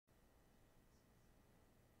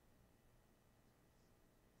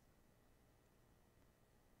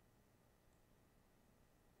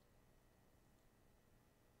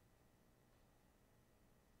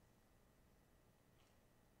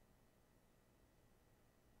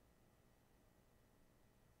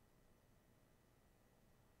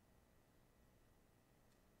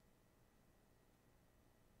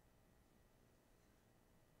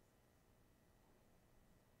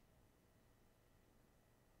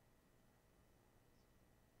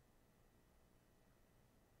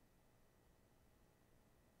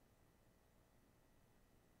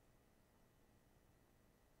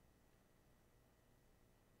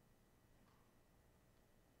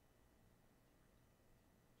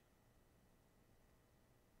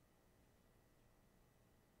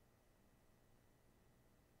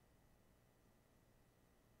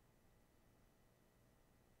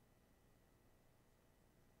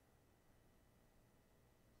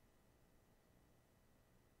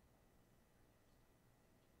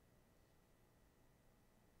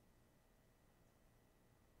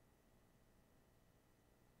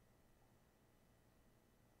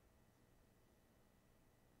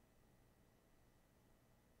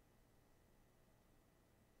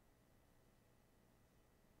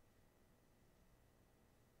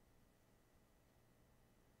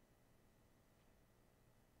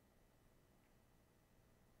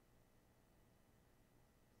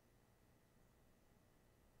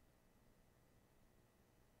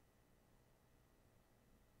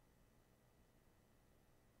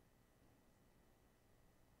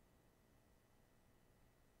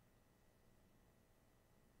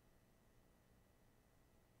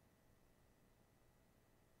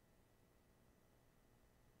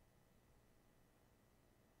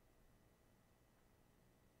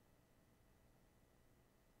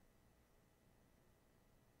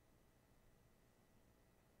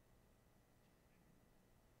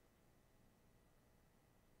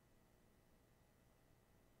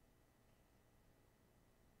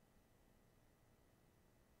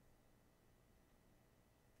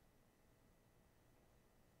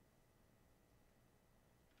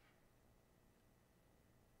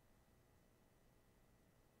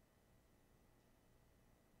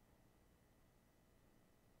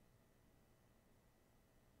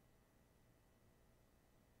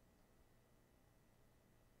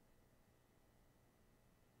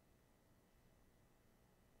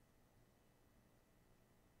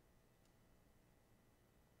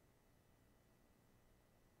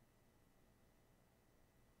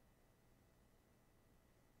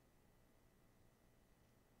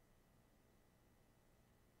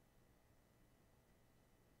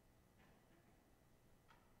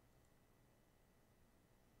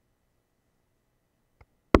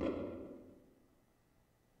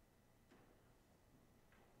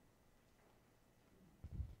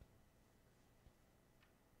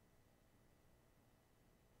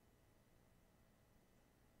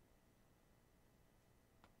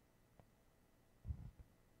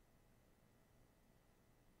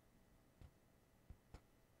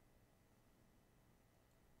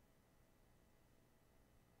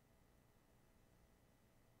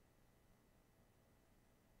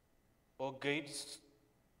O gates,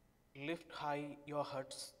 lift high your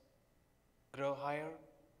heads, grow higher,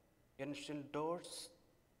 ancient doors,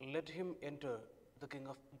 let him enter, the King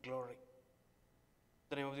of glory. In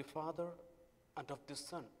the name of the Father, and of the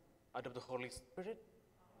Son, and of the Holy Spirit,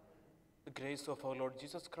 the grace of our Lord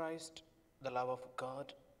Jesus Christ, the love of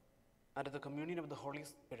God, and the communion of the Holy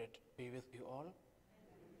Spirit be with you all.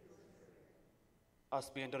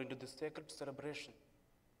 As we enter into this sacred celebration,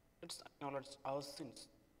 let's acknowledge our sins,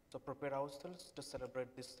 so prepare ourselves to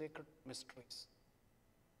celebrate these sacred mysteries.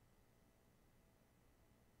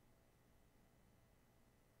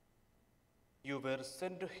 You were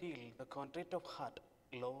sent to heal the contrite of heart.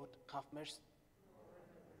 Lord, have mercy.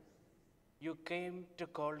 You came to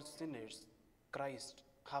call sinners. Christ,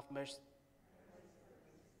 have mercy.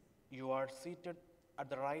 You are seated at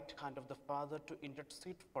the right hand of the Father to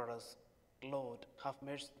intercede for us. Lord, have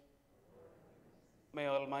mercy. May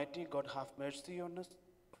Almighty God have mercy on us,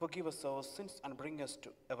 forgive us our sins, and bring us to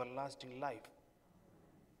everlasting life.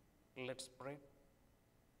 Let's pray.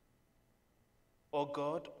 O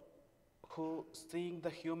God, who, seeing the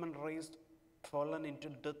human race fallen into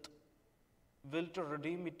death, will to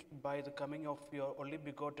redeem it by the coming of your only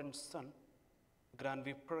begotten Son, grant,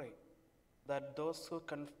 we pray, that those who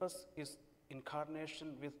confess his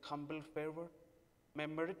incarnation with humble fervor may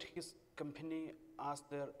merit his company as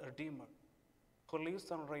their Redeemer, who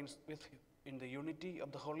lives and reigns with you in the unity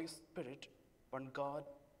of the Holy Spirit, one God,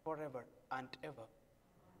 forever and ever.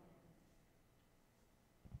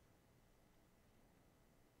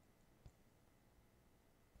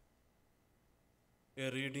 A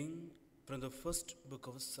reading from the first book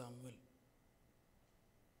of Samuel.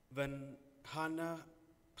 When Hannah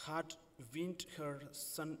had weaned her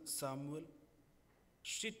son Samuel,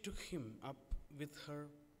 she took him up with her,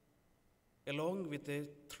 along with a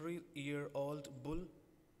 3-year-old bull,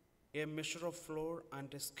 a measure of flour,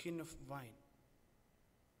 and a skin of wine.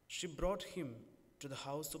 She brought him to the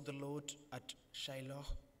house of the Lord at Shiloh,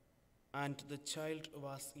 and the child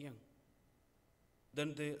was young.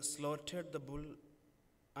 Then they slaughtered the bull,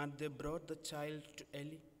 and they brought the child to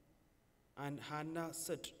Eli. And Hannah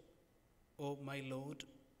said, O my Lord,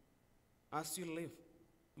 as you live,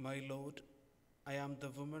 my Lord, I am the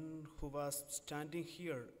woman who was standing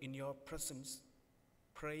here in your presence,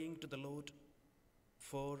 praying to the Lord.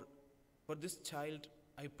 For this child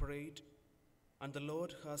I prayed, and the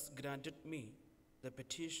Lord has granted me the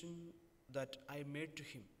petition that I made to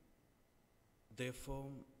him. Therefore,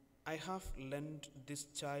 I have lent this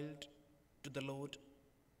child to the Lord.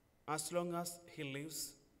 As long as he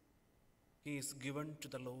lives, he is given to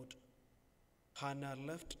the Lord. Hannah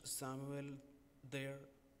left Samuel there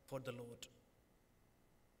for the Lord.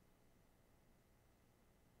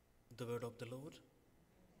 The word of the Lord.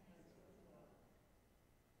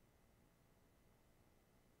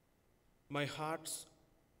 My heart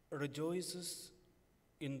rejoices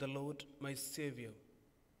in the Lord, my Savior.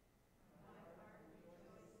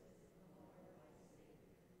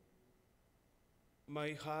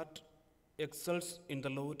 My heart exults in the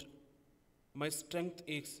Lord. My strength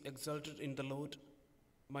is exalted in the Lord.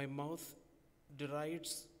 My mouth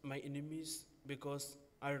derides my enemies because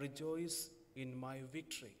I rejoice in my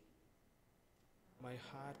victory. My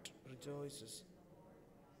heart rejoices.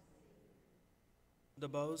 The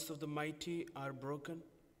bows of the mighty are broken,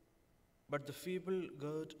 but the feeble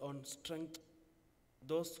gird on strength.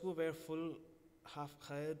 Those who were full have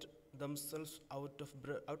hired themselves out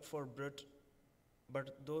for bread,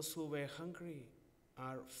 but those who were hungry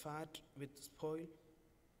are fat with spoil.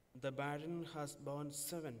 The barren has borne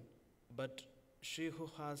 7, but she who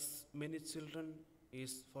has many children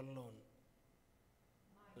is forlorn.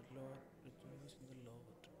 The Lord rejoice in the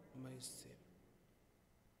Lord, my Savior.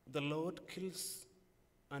 The Lord kills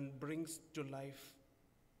and brings to life.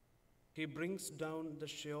 He brings down the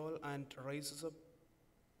Sheol and raises up.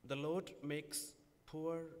 The Lord makes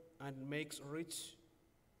poor and makes rich.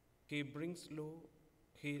 He brings low.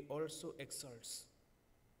 He also exalts.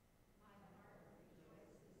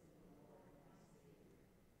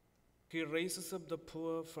 He raises up the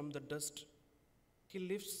poor from the dust. He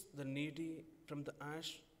lifts the needy from the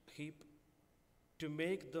ash heap to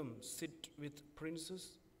make them sit with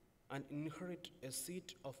princes and inherit a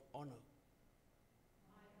seat of honor.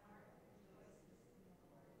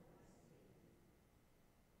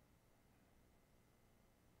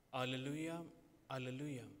 Alleluia,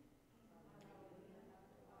 alleluia.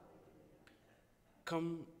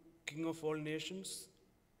 Come, King of all nations,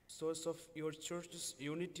 source of your church's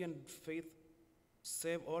unity and faith,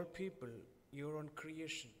 save all people, your own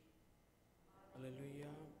creation. Alleluia,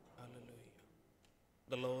 alleluia.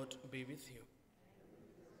 The Lord be with you.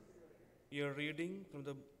 A reading from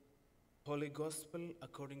the Holy Gospel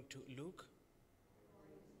according to Luke.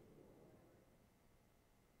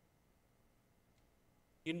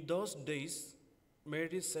 In those days,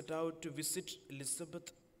 Mary set out to visit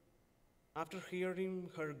Elizabeth. After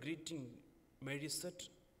hearing her greeting, Mary said,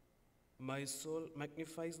 "My soul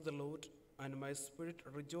magnifies the Lord, and my spirit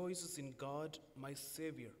rejoices in God my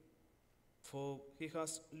Savior, for he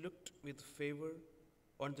has looked with favor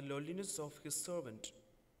on the lowliness of his servant.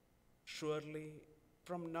 Surely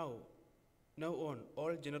from now on,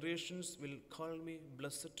 all generations will call me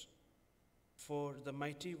blessed, for the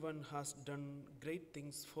Mighty One has done great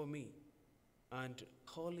things for me, and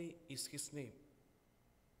holy is his name.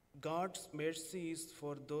 God's mercy is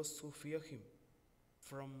for those who fear him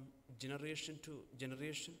from generation to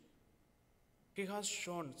generation. He has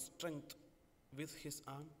shown strength with his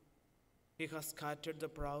arm. He has scattered the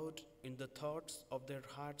proud in the thoughts of their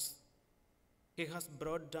hearts. He has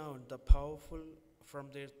brought down the powerful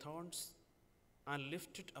from their thrones and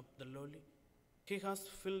lifted up the lowly. He has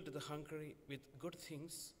filled the hungry with good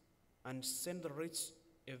things and sent the rich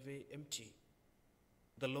away empty.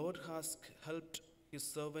 The Lord has helped his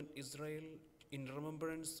servant Israel in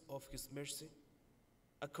remembrance of his mercy,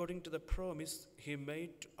 according to the promise he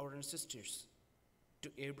made to our ancestors,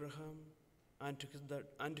 to Abraham and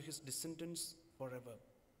to his descendants forever."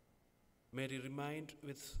 Mary remained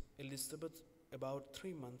with Elizabeth about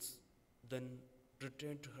 3 months, then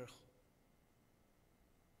returned to her home.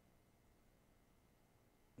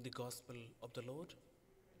 The Gospel of the Lord.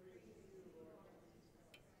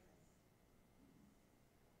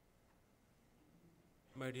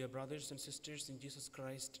 My dear brothers and sisters in Jesus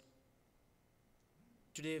Christ,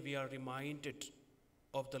 today we are reminded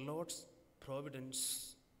of the Lord's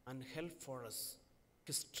providence and help for us,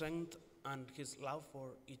 his strength and his love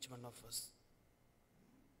for each one of us.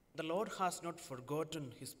 The Lord has not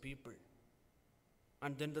forgotten his people.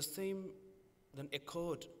 And then the same then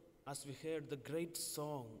echoed as we heard the great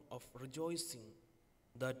song of rejoicing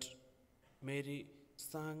that Mary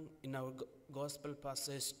sang in our gospel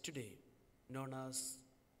passage today, known as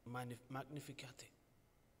Magnificat.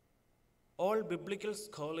 All biblical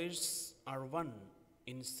scholars are one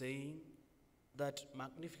in saying that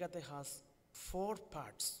Magnificat has 4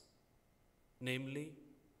 parts, namely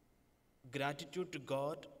gratitude to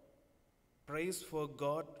God, praise for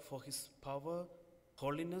God for his power,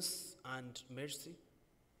 holiness, and mercy,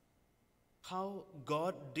 how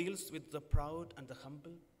God deals with the proud and the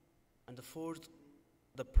humble, and the 4th,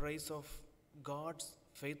 the praise of God's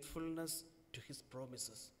faithfulness to his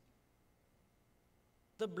promises.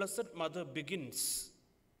 The Blessed Mother begins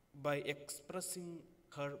by expressing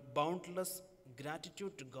her boundless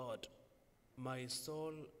gratitude to God. "My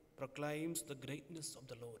soul proclaims the greatness of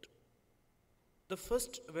the Lord." The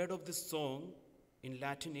first word of this song in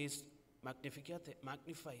Latin is Magnificat,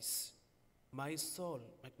 magnifies. My soul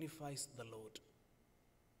magnifies the Lord.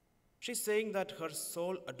 She's saying that her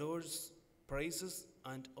soul adores, praises,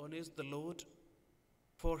 and honors the Lord,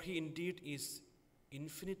 for he indeed is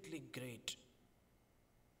infinitely great.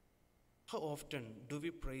 How often do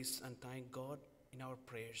we praise and thank God in our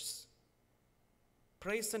prayers?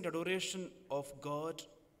 Praise and adoration of God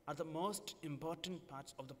are the most important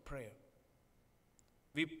parts of the prayer.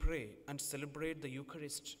 We pray and celebrate the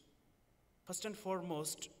Eucharist, first and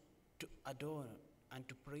foremost, to adore and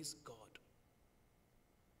to praise God.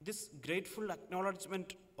 This grateful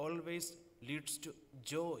acknowledgement always leads to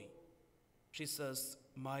joy. She says,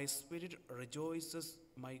 "My spirit rejoices,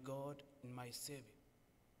 my God, in my Savior."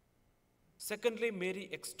 Secondly, Mary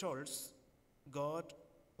extols God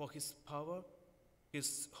for his power,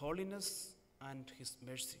 his holiness, and his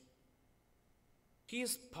mercy. He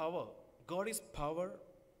is power. God is power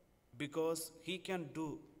because he can do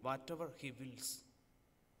whatever he wills.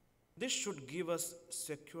 This should give us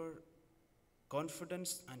secure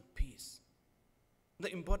confidence and peace.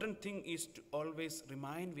 The important thing is to always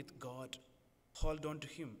remain with God, hold on to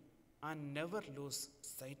him, and never lose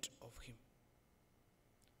sight of him.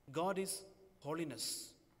 God is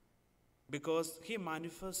holiness because he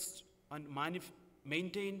manifests and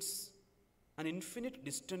maintains an infinite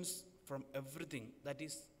distance from everything that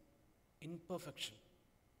is imperfection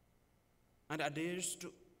and adheres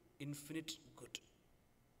to infinite good.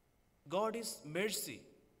 God is mercy,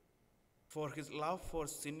 for his love for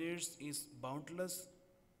sinners is boundless,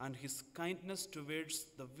 and his kindness towards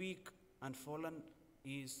the weak and fallen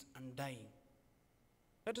is undying.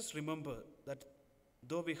 Let us remember that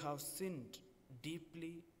though we have sinned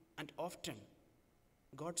deeply and often,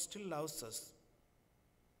 God still loves us.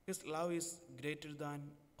 His love is greater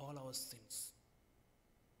than all our sins.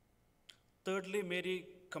 Thirdly, Mary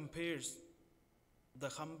compares the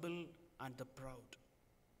humble and the proud.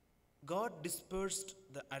 God dispersed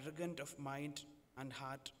the arrogant of mind and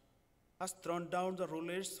heart, has thrown down the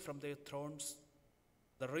rulers from their thrones,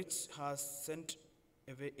 the rich has sent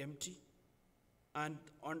away empty, and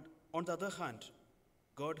on the other hand,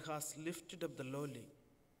 God has lifted up the lowly,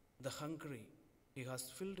 the hungry, he has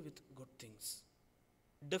filled with good things.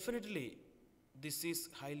 Definitely, this is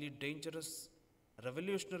highly dangerous,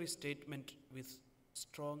 revolutionary statement with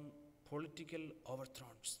strong political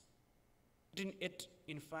overtones. Yet,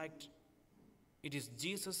 in fact, it is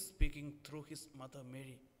Jesus speaking through his mother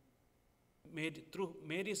Mary. Through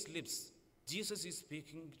Mary's lips, Jesus is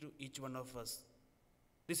speaking to each one of us.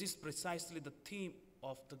 This is precisely the theme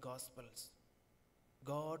of the Gospels.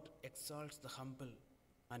 God exalts the humble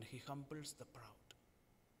and he humbles the proud.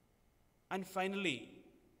 And finally,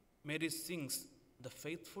 Mary sings the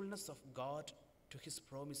faithfulness of God to his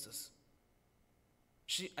promises.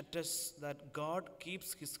 She attests that God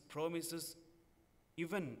keeps his promises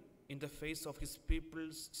even in the face of his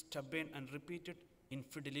people's stubborn and repeated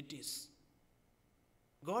infidelities.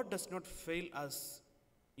 God does not fail us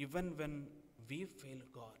even when we fail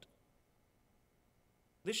God.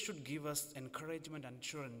 This should give us encouragement and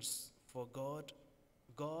assurance for God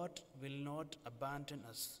will not abandon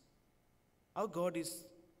us. Our God is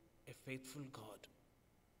a faithful God.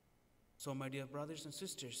 So, my dear brothers and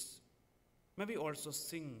sisters, may we also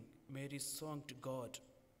sing Mary's song to God,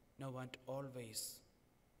 now and always.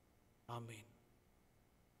 Amen.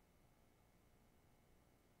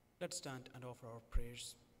 Let's stand and offer our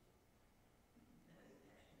prayers.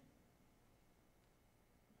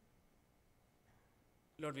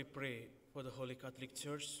 Lord, we pray for the Holy Catholic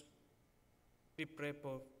Church. We pray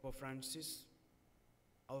for Francis,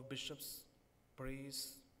 our bishops,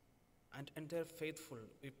 priests, and entire faithful.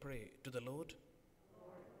 We pray to the Lord.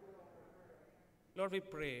 Lord, we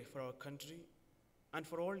pray for our country and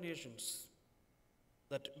for all nations,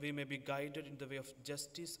 that we may be guided in the way of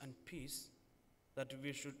justice and peace, that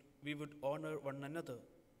we would honor one another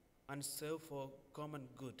and serve for common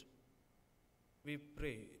good. We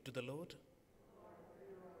pray to the Lord.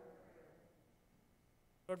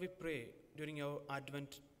 Lord, we pray during our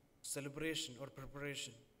Advent celebration or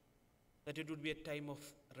preparation that it would be a time of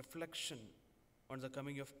reflection on the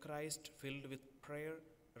coming of Christ, filled with prayer,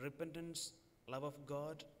 repentance, love of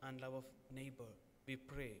God, and love of neighbor. We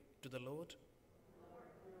pray to the Lord.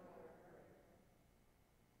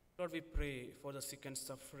 Lord, we pray for the sick and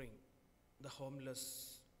suffering, the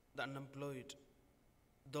homeless, the unemployed,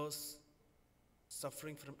 those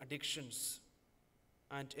suffering from addictions,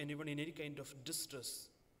 and anyone in any kind of distress.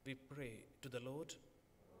 We pray to the Lord.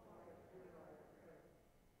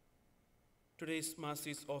 Today's Mass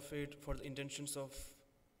is offered for the intentions of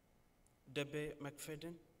Debbie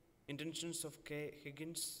McFadden, intentions of Kay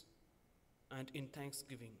Higgins, and in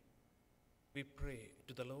thanksgiving. We pray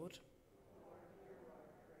to the Lord.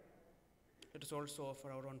 Let us also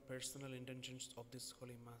offer our own personal intentions of this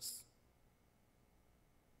Holy Mass.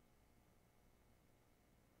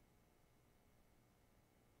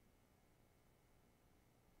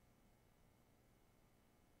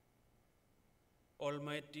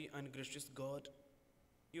 Almighty and gracious God,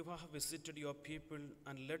 you have visited your people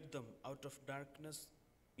and led them out of darkness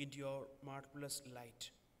into your marvelous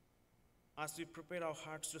light. As we prepare our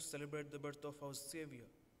hearts to celebrate the birth of our Savior,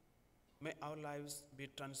 may our lives be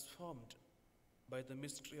transformed by the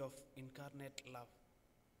mystery of incarnate love.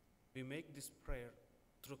 We make this prayer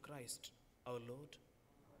through Christ our Lord.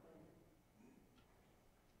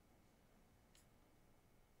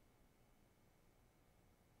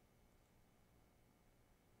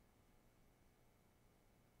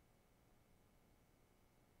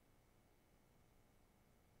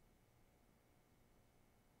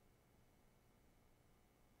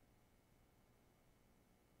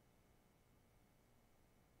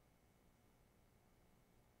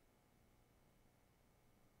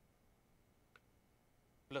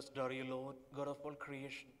 Blessed are you, Lord, God of all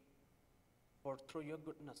creation, for through your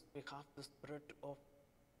goodness we have this bread of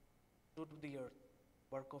fruit of the earth,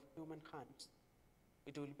 work of human hands.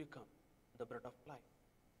 It will become the bread of life.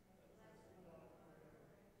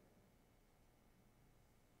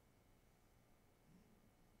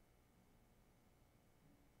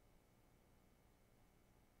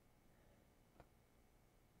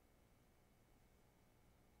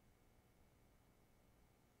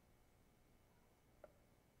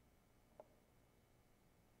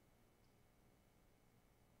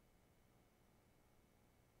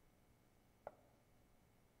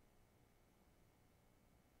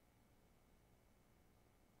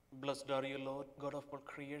 Blessed are you, Lord, God of all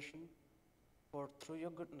creation, for through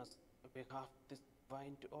your goodness we have this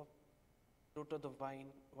wine to offer, fruit of the vine,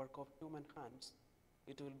 work of human hands.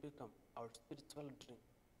 it will become our spiritual drink.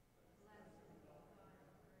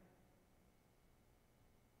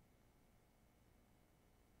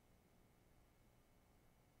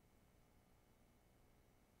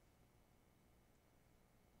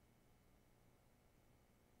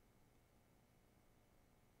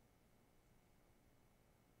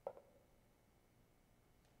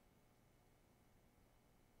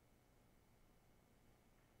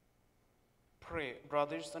 Pray,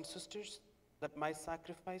 brothers and sisters, that my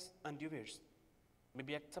sacrifice and yours may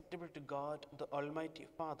be acceptable to God, the Almighty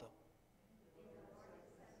Father.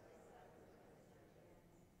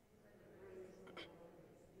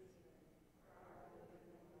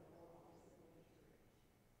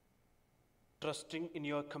 Trusting in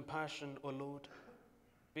your compassion, O Lord,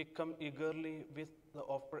 we come eagerly with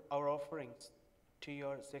our offerings to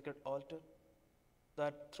your sacred altar,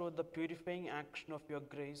 that through the purifying action of your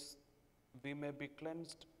grace, we may be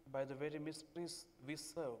cleansed by the very mysteries we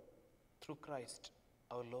serve through Christ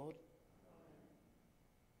our Lord.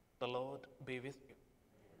 The Lord be with you.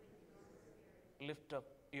 Lift up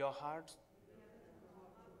your hearts.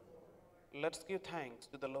 Let's give thanks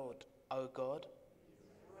to the Lord our God.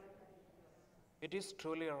 It is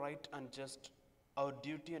truly right and just, our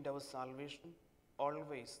duty and our salvation,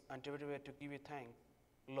 always and everywhere to give you thanks,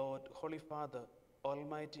 Lord, Holy Father,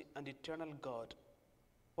 Almighty and eternal God.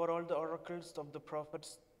 For all the oracles of the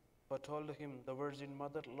prophets foretold him, the Virgin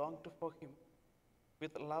Mother longed for him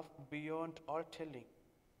with love beyond all telling.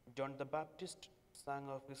 John the Baptist sang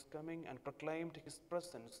of his coming and proclaimed his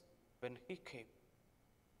presence when he came.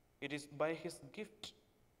 It is by his gift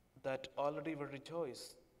that already we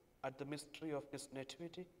rejoice at the mystery of his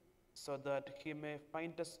nativity, so that he may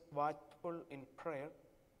find us watchful in prayer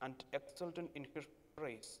and exultant in his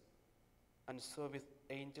praise. And so with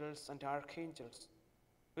angels and archangels,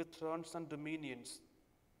 with thrones and dominions,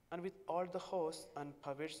 and with all the hosts and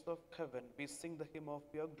powers of heaven, we sing the hymn of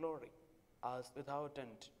your glory, as without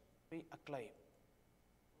end we acclaim.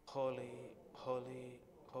 Holy, holy,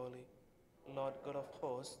 holy, Lord God of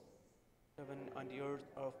hosts, heaven and earth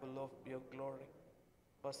are full of your glory.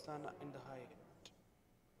 Hosanna in the highest.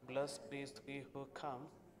 Blessed is he who comes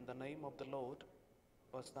in the name of the Lord.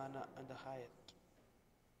 Hosanna in the highest.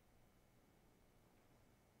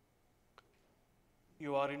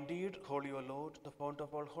 You are indeed holy, O Lord, the fount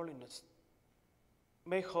of all holiness.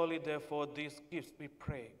 Make holy, therefore, these gifts, we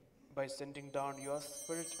pray, by sending down your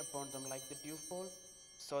Spirit upon them like the dewfall,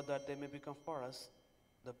 so that they may become for us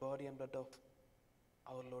the body and blood of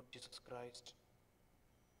our Lord Jesus Christ.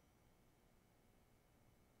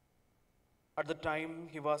 At the time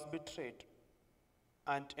he was betrayed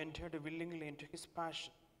and entered willingly into his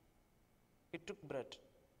passion, he took bread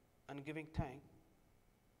and giving thanks,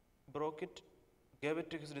 broke it, gave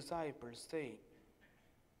it to his disciples, saying,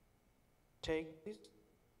 "Take this,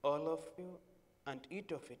 all of you, and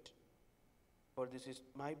eat of it, for this is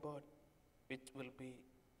my body, which will be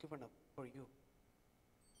given up for you."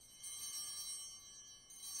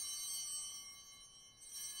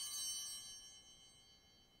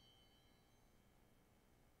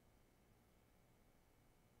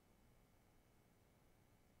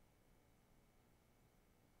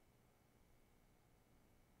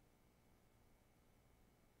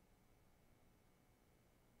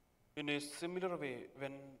 In a similar way,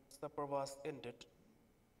 when supper was ended,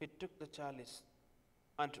 he took the chalice,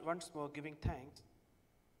 and once more giving thanks,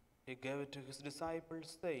 he gave it to his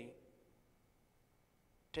disciples, saying,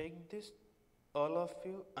 "Take this, all of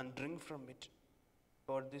you, and drink from it,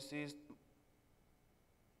 for this is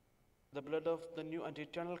the blood of the new and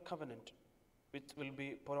eternal covenant, which will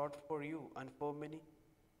be poured out for you and for many,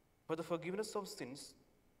 for the forgiveness of sins.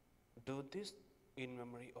 Do this in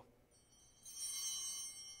memory of."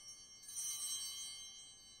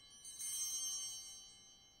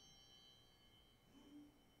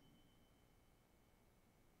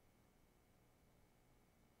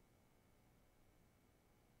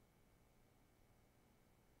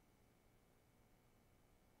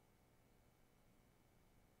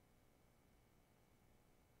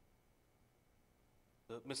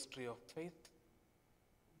 The mystery of faith.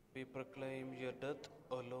 We proclaim your death,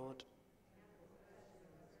 O Lord.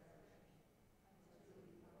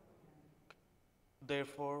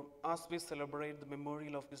 Therefore, as we celebrate the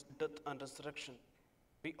memorial of his death and resurrection,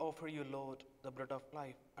 we offer you, Lord, the bread of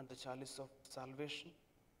life and the chalice of salvation,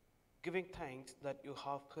 giving thanks that you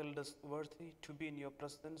have held us worthy to be in your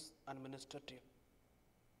presence and minister to you.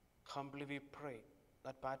 Humbly we pray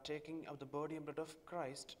that partaking of the body and blood of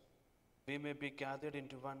Christ, we may be gathered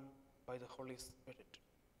into one by the Holy Spirit.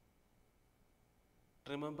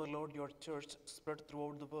 Remember, Lord, your church spread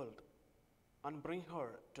throughout the world, and bring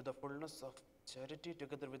her to the fullness of Charity,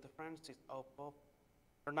 together with Francis, our Pope,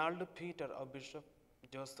 Ronaldo Peter, our Bishop,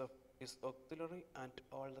 Joseph, his auxiliary, and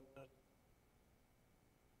all the clergy.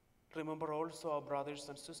 Remember also our brothers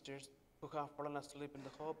and sisters who have fallen asleep in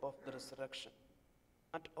the hope of the resurrection,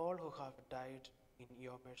 and all who have died in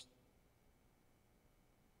your mercy.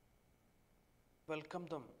 Welcome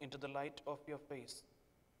them into the light of your face.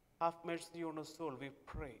 Have mercy on us all, we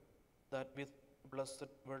pray, that with Blessed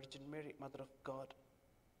Virgin Mary, Mother of God,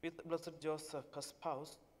 with Blessed Joseph, her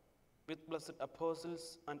spouse, with blessed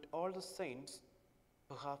apostles and all the saints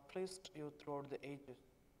who have pleased you throughout the ages,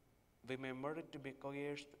 we may merit to be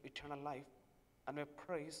co-heirs to eternal life, and may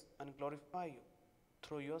praise and glorify you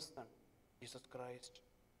through your Son, Jesus Christ.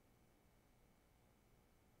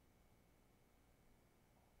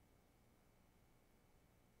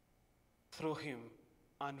 Through him,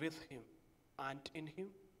 and with him, and in him,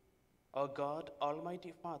 O God,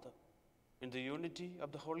 Almighty Father, in the unity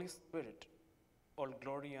of the Holy Spirit, all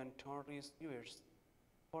glory and honor is yours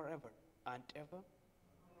forever and ever.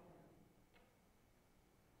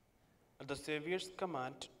 At the Saviour's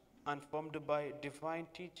command, and formed by divine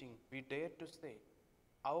teaching, we dare to say,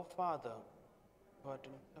 Our Father, who art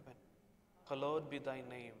in heaven, hallowed be thy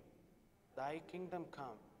name. Thy kingdom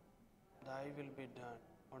come, thy will be done,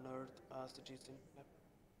 on earth as it is in heaven.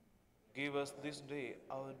 Give us this day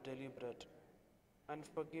our daily bread, and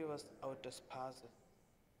forgive us our trespasses,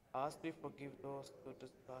 as we forgive those who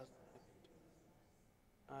trespass against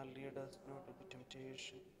us. And lead us not into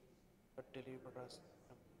temptation, but deliver us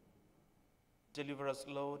from evil. Deliver us,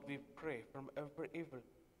 Lord, we pray, from every evil.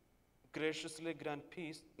 Graciously grant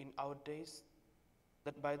peace in our days,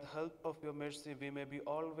 that by the help of your mercy we may be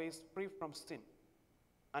always free from sin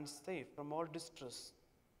and safe from all distress,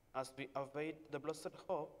 as we await the blessed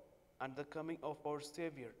hope and the coming of our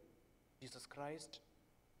Savior, Jesus Christ.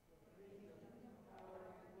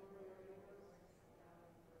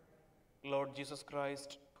 Lord Jesus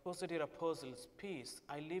Christ, who said to your apostles, Peace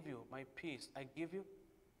I leave you, my peace I give you,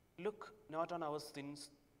 look not on our sins,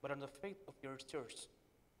 but on the faith of your church,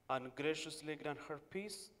 and graciously grant her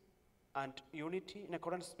peace and unity in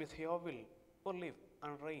accordance with your will, who live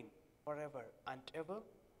and reign forever and ever.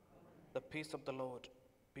 The peace of the Lord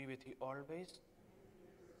be with you always.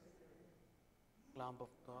 Lamb of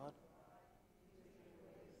God,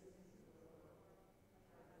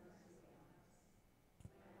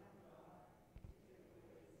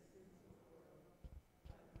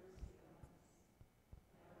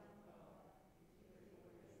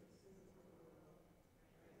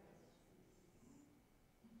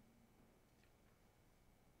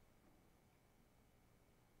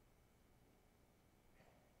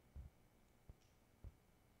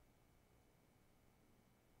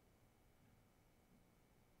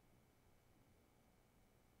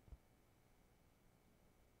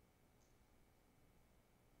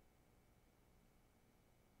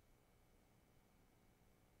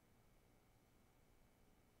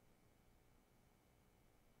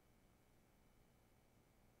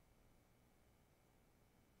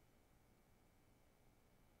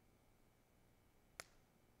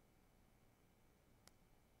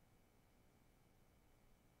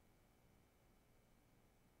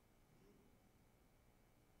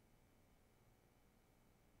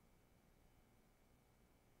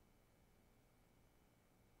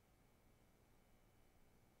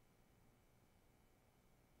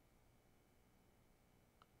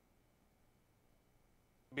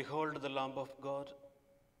 behold the Lamb of God.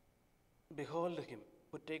 Behold him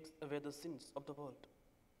who takes away the sins of the world.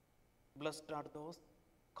 Blessed are those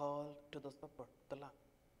called to the supper of the Lamb.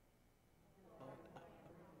 Lord,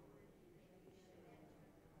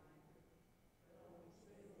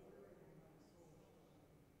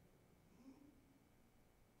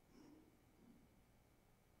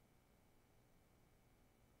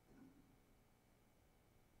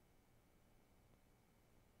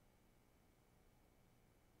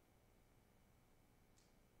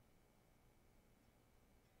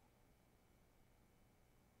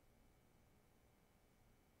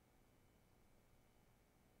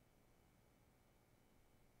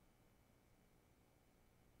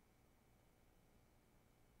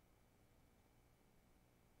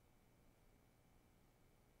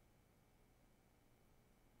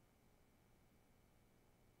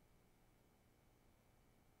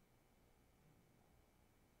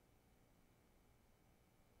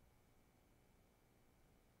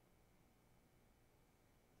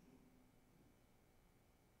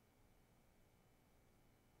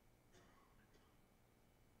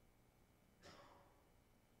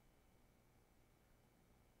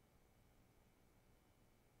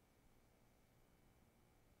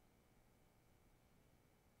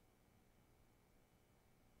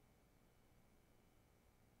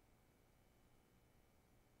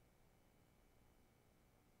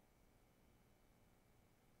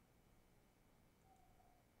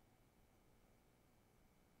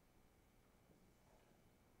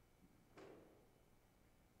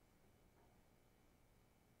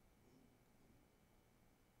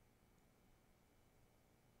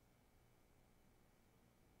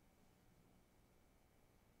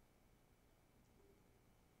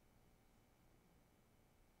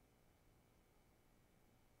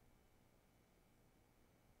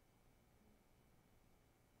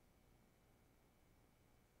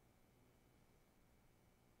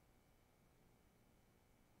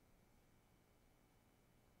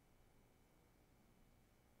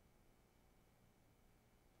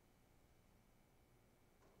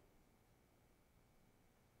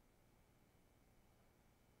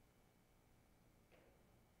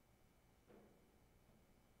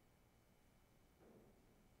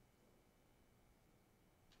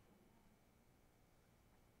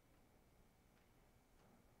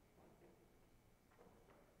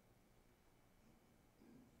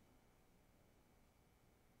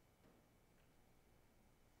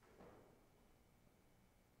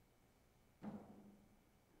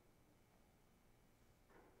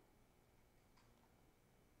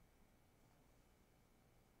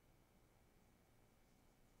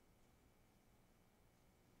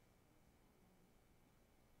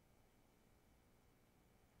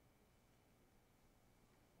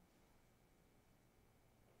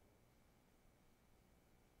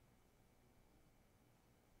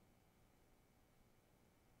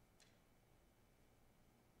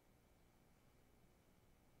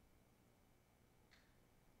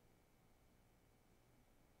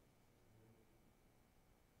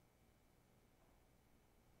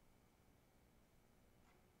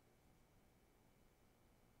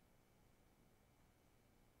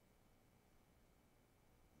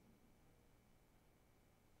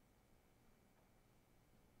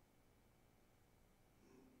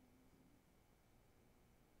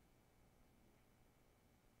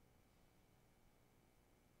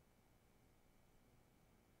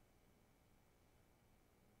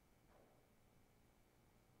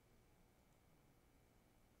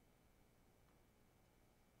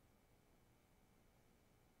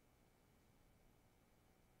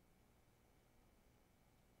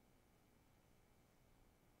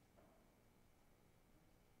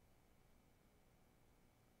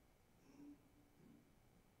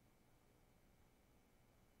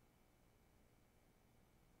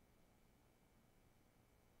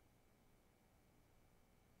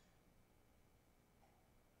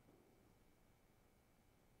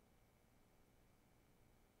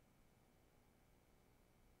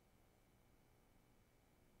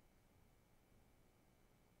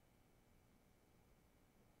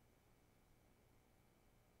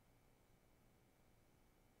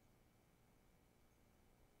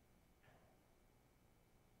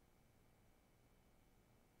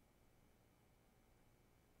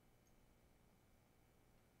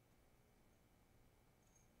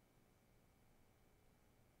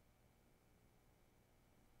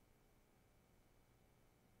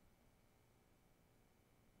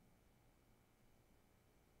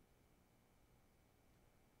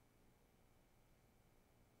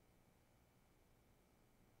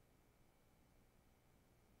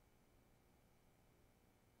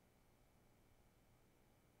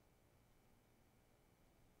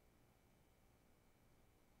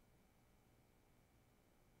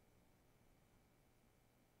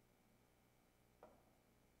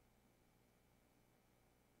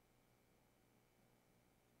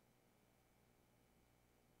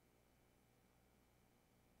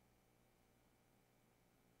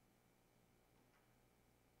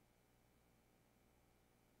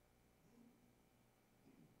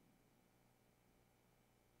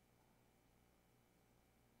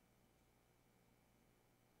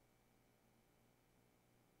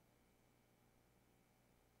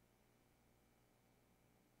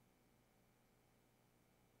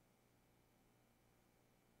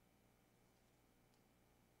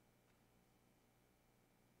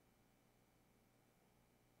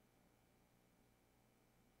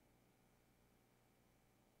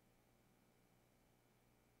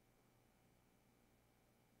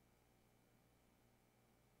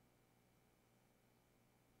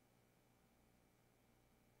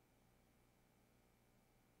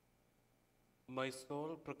 My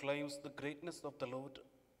soul proclaims the greatness of the Lord,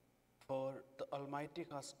 for the Almighty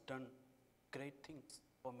has done great things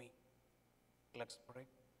for me. Let's pray.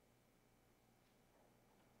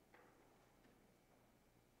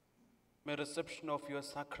 May reception of your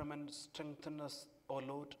sacrament strengthen us, O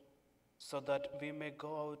Lord, so that we may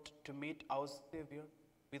go out to meet our Savior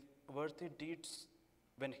with worthy deeds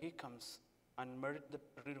when he comes and merit the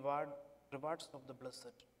rewards of the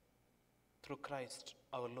blessed. Through Christ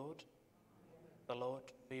our Lord, the Lord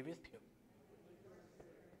be with you.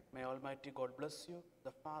 May Almighty God bless you,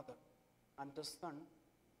 the Father, and the Son,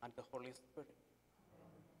 and the Holy Spirit.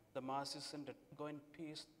 The Mass is ended. Go in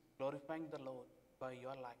peace, glorifying the Lord by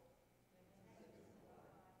your life.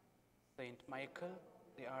 Saint Michael,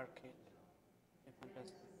 the Archangel, defend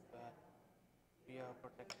us in battle. We are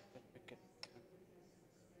protected and wicked.